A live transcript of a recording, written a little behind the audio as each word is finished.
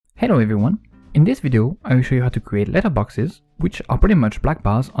Hello everyone! In this video, I will show you how to create letterboxes, which are pretty much black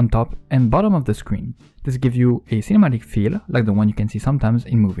bars on top and bottom of the screen. This gives you a cinematic feel, like the one you can see sometimes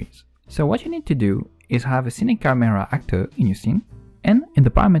in movies. So what you need to do is have a cine camera actor in your scene, and in the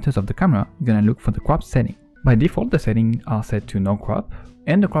parameters of the camera, you're gonna look for the crop setting. By default, the settings are set to no crop,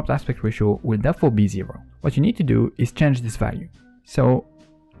 and the cropped aspect ratio will therefore be 0. What you need to do is change this value. So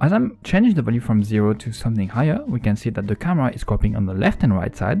as I'm changing the value from 0 to something higher, we can see that the camera is cropping on the left and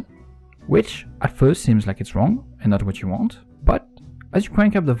right side, which at first seems like it's wrong and not what you want, but as you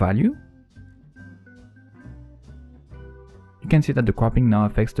crank up the value, you can see that the cropping now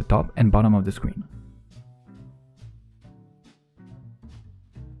affects the top and bottom of the screen.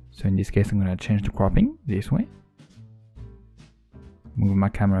 So in this case, I'm going to change the cropping this way, move my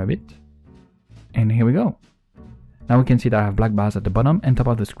camera a bit, and here we go. Now we can see that I have black bars at the bottom and top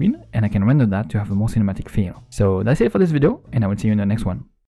of the screen, and I can render that to have a more cinematic feel. So that's it for this video, and I will see you in the next one.